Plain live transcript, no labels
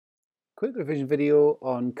Quick revision video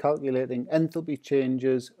on calculating enthalpy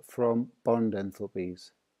changes from bond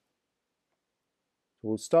enthalpies.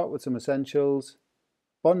 We'll start with some essentials.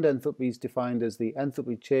 Bond enthalpy is defined as the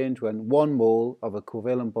enthalpy change when 1 mole of a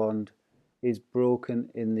covalent bond is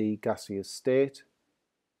broken in the gaseous state.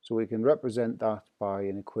 So we can represent that by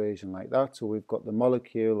an equation like that. So we've got the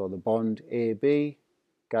molecule or the bond AB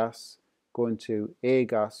gas going to A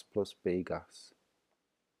gas plus B gas.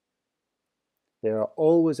 They are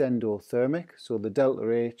always endothermic, so the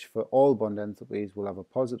delta H for all bond enthalpies will have a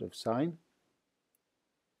positive sign.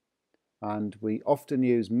 And we often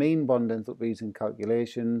use mean bond enthalpies in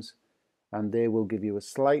calculations, and they will give you a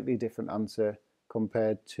slightly different answer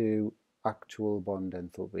compared to actual bond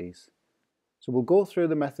enthalpies. So we'll go through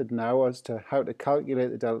the method now as to how to calculate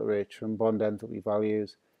the delta H from bond enthalpy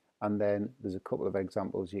values, and then there's a couple of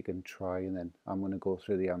examples you can try, and then I'm going to go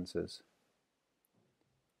through the answers.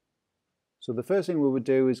 So the first thing we would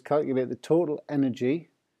do is calculate the total energy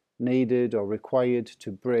needed or required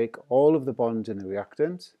to break all of the bonds in the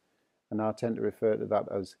reactant, and I tend to refer to that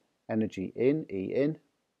as energy in, E in.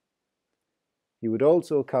 You would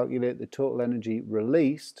also calculate the total energy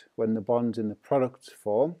released when the bonds in the products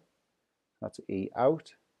form, that's E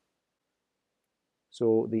out.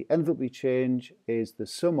 So the enthalpy change is the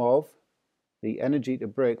sum of the energy to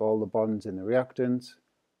break all the bonds in the reactants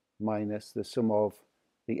minus the sum of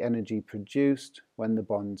the energy produced when the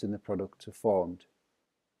bonds in the product are formed.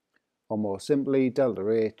 Or more simply, delta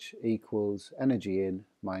H equals energy in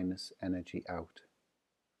minus energy out.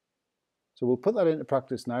 So we'll put that into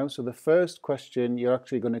practice now. So the first question, you're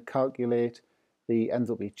actually going to calculate the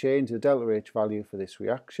enthalpy change, the delta H value for this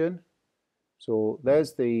reaction. So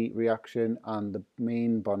there's the reaction and the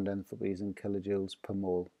mean bond enthalpies in kilojoules per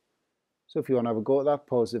mole. So if you want to have a go at that,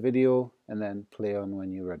 pause the video and then play on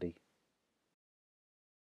when you're ready.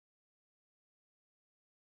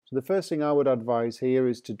 So the first thing I would advise here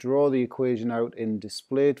is to draw the equation out in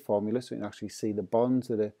displayed formula so you can actually see the bonds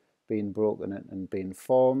that are being broken and being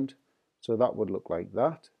formed. So that would look like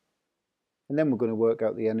that. And then we're going to work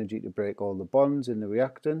out the energy to break all the bonds in the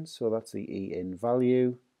reactant. So that's the E in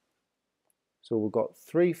value. So we've got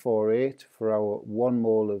 348 for our 1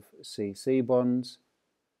 mole of CC bonds.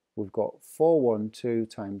 We've got 412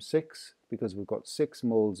 times 6 because we've got 6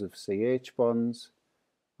 moles of CH bonds.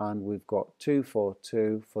 And we've got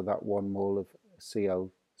 242 for that 1 mole of CL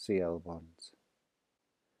bonds.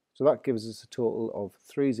 So that gives us a total of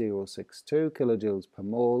 3062 kilojoules per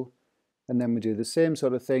mole. And then we do the same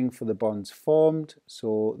sort of thing for the bonds formed.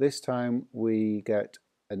 So this time we get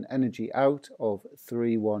an energy out of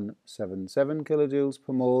 3177 kilojoules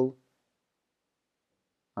per mole.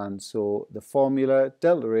 And so the formula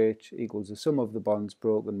delta H equals the sum of the bonds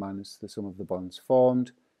broken minus the sum of the bonds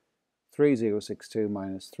formed. 3062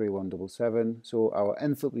 minus 3177, so our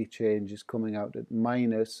enthalpy change is coming out at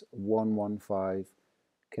minus 115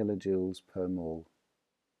 kilojoules per mole.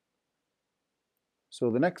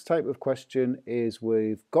 So the next type of question is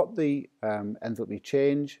we've got the enthalpy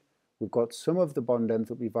change, we've got some of the bond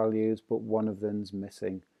enthalpy values, but one of them's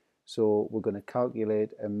missing. So we're going to calculate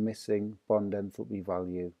a missing bond enthalpy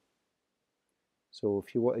value. So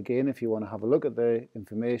if you want to have a look at the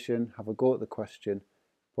information, have a go at the question,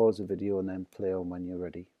 pause the video and then play on when you're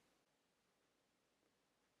ready.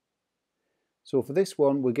 So for this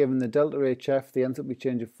one, we're given the delta HF, the enthalpy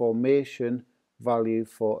change of formation value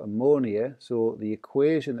for ammonia. So the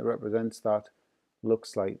equation that represents that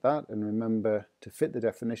looks like that. And remember, to fit the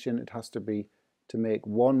definition, it has to be to make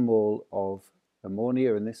 1 mole of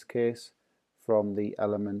ammonia, in this case, from the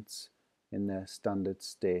elements in their standard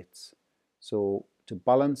states. So to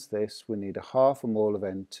balance this, we need a half a mole of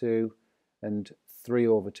N2 and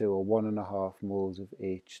 3/2 or 1.5 moles of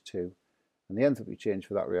H2, and the enthalpy change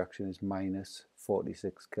for that reaction is minus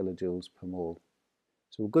 46 kilojoules per mole.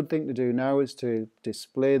 So a good thing to do now is to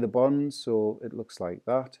display the bonds, so it looks like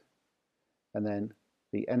that, and then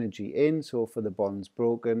the energy in, so for the bonds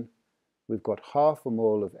broken we've got half a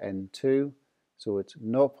mole of N2, so it's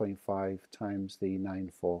 0.5 times the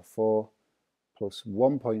 944 plus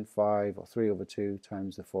 1.5 or 3/2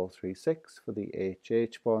 times the 436 for the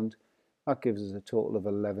HH bond. That gives us a total of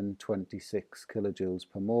 1126 kilojoules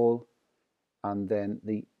per mole, and then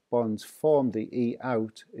the bonds formed, the E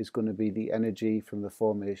out, is going to be the energy from the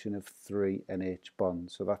formation of 3 NH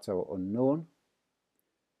bonds, so that's our unknown.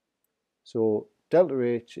 So delta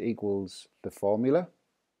H equals the formula,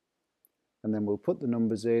 and then we'll put the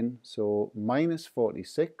numbers in, so minus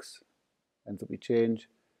 46, enthalpy change,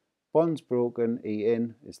 bonds broken, E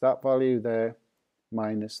in is that value there,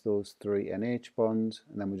 minus those 3 NH bonds,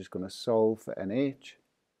 and then we're just going to solve for NH.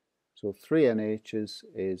 So 3 NHs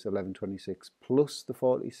is 1126 plus the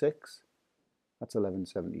 46, That's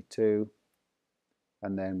 1172.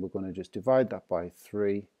 And then we're going to just divide that by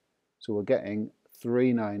 3. So we're getting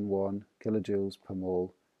 391 kilojoules per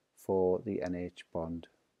mole for the NH bond.